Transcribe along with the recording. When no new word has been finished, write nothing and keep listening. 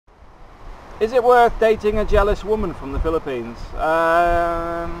Is it worth dating a jealous woman from the Philippines?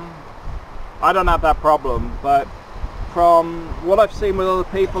 I don't have that problem, but from what I've seen with other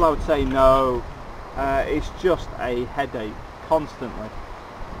people, I would say no. It's just a headache constantly.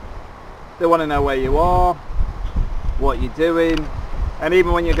 They want to know where you are, what you're doing, and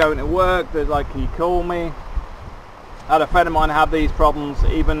even when you're going to work, they're like, can you call me? I had a friend of mine have these problems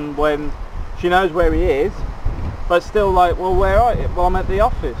even when she knows where he is, but still like, well, where are you? Well, I'm at the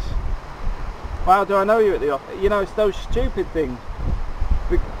office. Well, how do I know you're at the office? You know, it's those stupid things.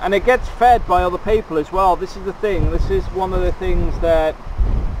 And it gets fed by other people as well. This is the thing. This is one of the things that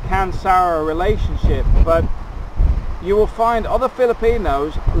can sour a relationship. But you will find other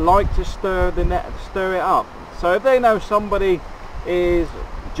Filipinos like to stir it up. So if they know somebody is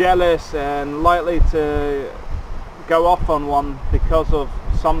jealous and likely to go off on one because of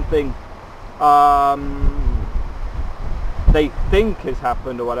something they think has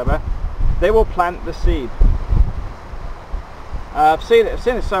happened or whatever, they will plant the seed. I've seen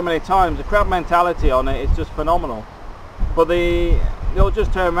it so many times. The crowd mentality on it is just phenomenal. But they'll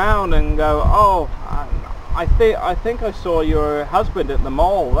just turn around and go, oh, I think I saw your husband at the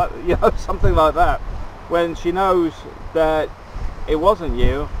mall, you know, something like that, when she knows that it wasn't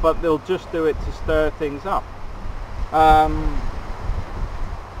you, but they'll just do it to stir things up. I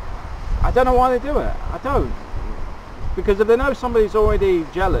don't know why they do it. I don't. Because if they know somebody's already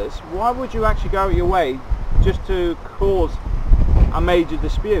jealous, why would you actually go out your way just to cause a major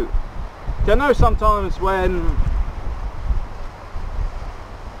dispute? I know sometimes when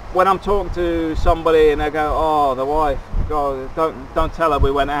I'm talking to somebody and they go, oh, the wife, God, don't tell her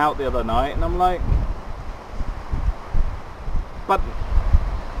we went out the other night, and I'm like, but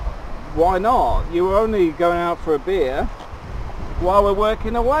why not? You were only going out for a beer while we're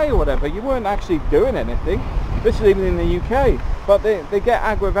working away or whatever. You weren't actually doing anything. This is even in the UK, but they get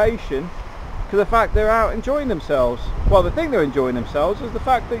aggravation to the fact they're out enjoying themselves. Well, they think they're enjoying themselves is the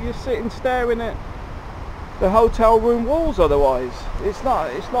fact that you're sitting staring at the hotel room walls otherwise. It's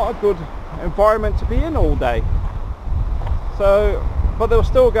not a good environment to be in all day. So, but they'll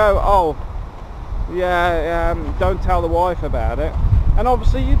still go, oh, yeah, don't tell the wife about it. And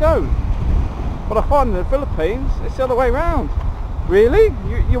obviously you don't. But I find in the Philippines, it's the other way around. Really?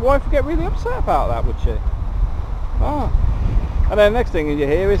 Your wife would get really upset about that, would she? Oh. And then the next thing you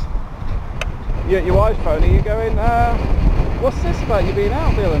hear is your wife's phoning you going, what's this about you being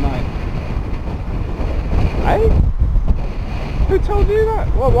out the other night? Hey? Who told you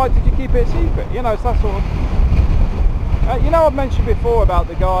that? Well, why did you keep it a secret? You know, it's that sort of... you know, I've mentioned before about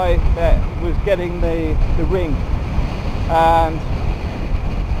the guy that was getting the ring, and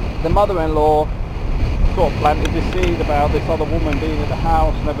the mother-in-law sort of planted the seed about this other woman being at the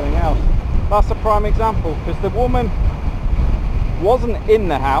house and everything else. That's a prime example, because the woman wasn't in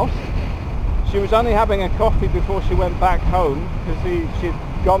the house. She was only having a coffee before she went back home, because she'd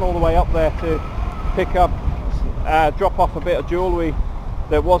gone all the way up there to pick up, drop off a bit of jewellery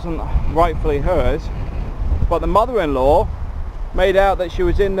that wasn't rightfully hers. But the mother-in-law made out that she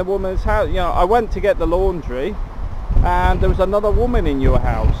was in the woman's house. You know, I went to get the laundry and there was another woman in your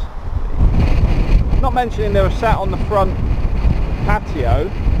house. Not mentioning they were sat on the front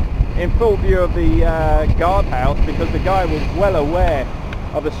patio in full view of the guardhouse, because the guy was well aware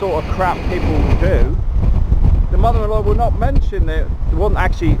of the sort of crap people do. The mother-in-law will not mention that they wasn't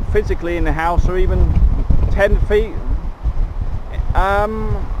actually physically in the house or even 10 feet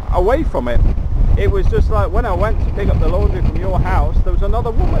away from it. It was just like when I went to pick up the laundry from your house, there was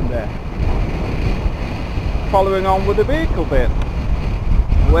another woman there following on with the vehicle bit,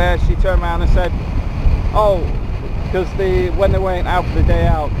 where she turned around and said, oh, because when they went out for the day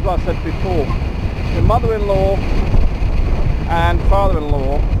out, because like I said before, the mother-in-law and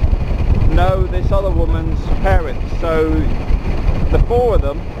father-in-law know this other woman's parents, so the four of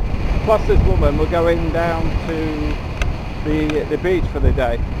them plus this woman were going down to the beach for the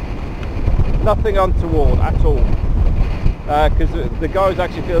day. Nothing untoward at all, because the guy was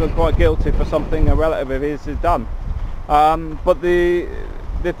actually feeling quite guilty for something a relative of his has done. But the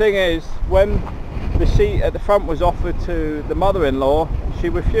thing is, when the seat at the front was offered to the mother-in-law, she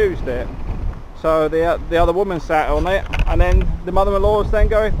refused it. So the other woman sat on it, and then the mother-in-law was then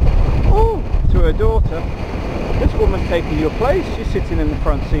going, oh, to her daughter, this woman's taking your place, she's sitting in the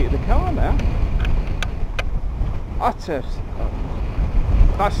front seat of the car now.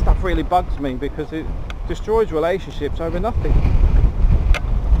 That stuff really bugs me, because it destroys relationships over nothing.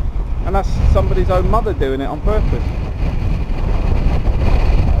 And that's somebody's own mother doing it on purpose.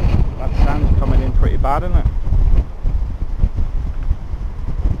 That sand's coming in pretty bad, isn't it?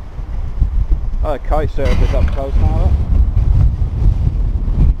 Oh, the kite service up close now, look.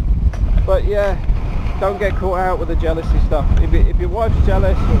 But yeah, don't get caught out with the jealousy stuff. If your wife's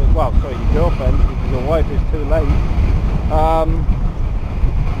jealous, or, well, sorry, your girlfriend, because your wife is too late,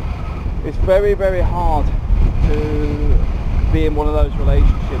 it's very, very hard to be in one of those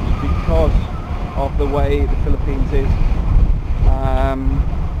relationships because of the way the Philippines is.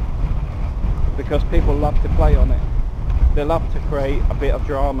 Because people love to play on it. They love to create a bit of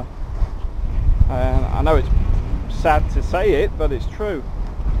drama. And I know it's sad to say it, but it's true.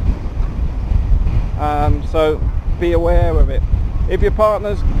 So be aware of it. If your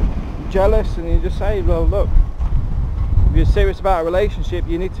partner's jealous, and you just say, well, look, if you're serious about a relationship,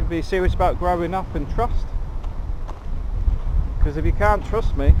 you need to be serious about growing up and trust. Because if you can't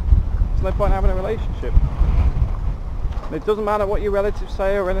trust me, there's no point having a relationship. And it doesn't matter what your relatives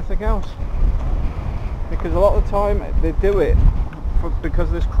say or anything else. Because a lot of the time they do it because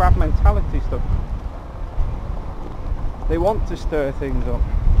of this crab mentality stuff. They want to stir things up.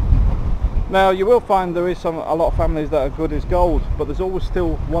 Now you will find there is a lot of families that are good as gold, but there's always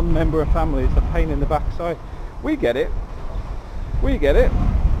still one member of family is the pain in the backside. We get it. We get it.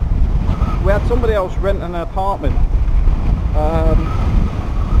 We had somebody else rent an apartment.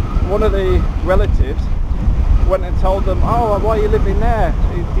 One of the relatives went and told them, oh, why are you living there?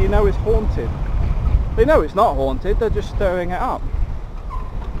 Do you know it's haunted? They know it's not haunted, they're just stirring it up.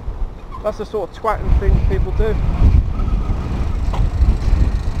 That's the sort of twatting thing people do.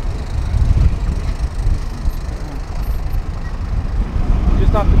 You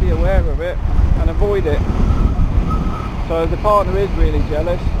just have to be aware of it and avoid it. So if the partner is really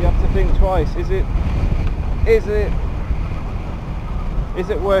jealous, you have to think twice. Is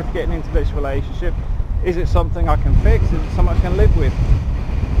it worth getting into this relationship? Is it something I can fix? Is it something I can live with?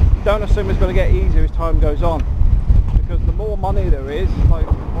 Don't assume it's going to get easier as time goes on, because the more money there is, like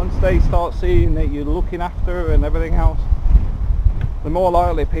once they start seeing that you're looking after her and everything else, the more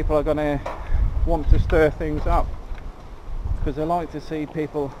likely people are going to want to stir things up, because they like to see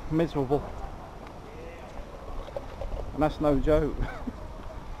people miserable, and that's no joke.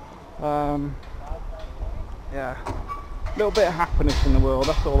 Yeah, a little bit of happiness in the world,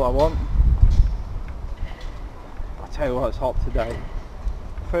 that's all I want. I tell you what, it's hot today.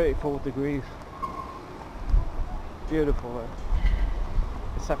 34 degrees. Beautiful though.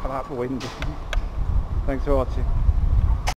 Except for that wind. Thanks for watching.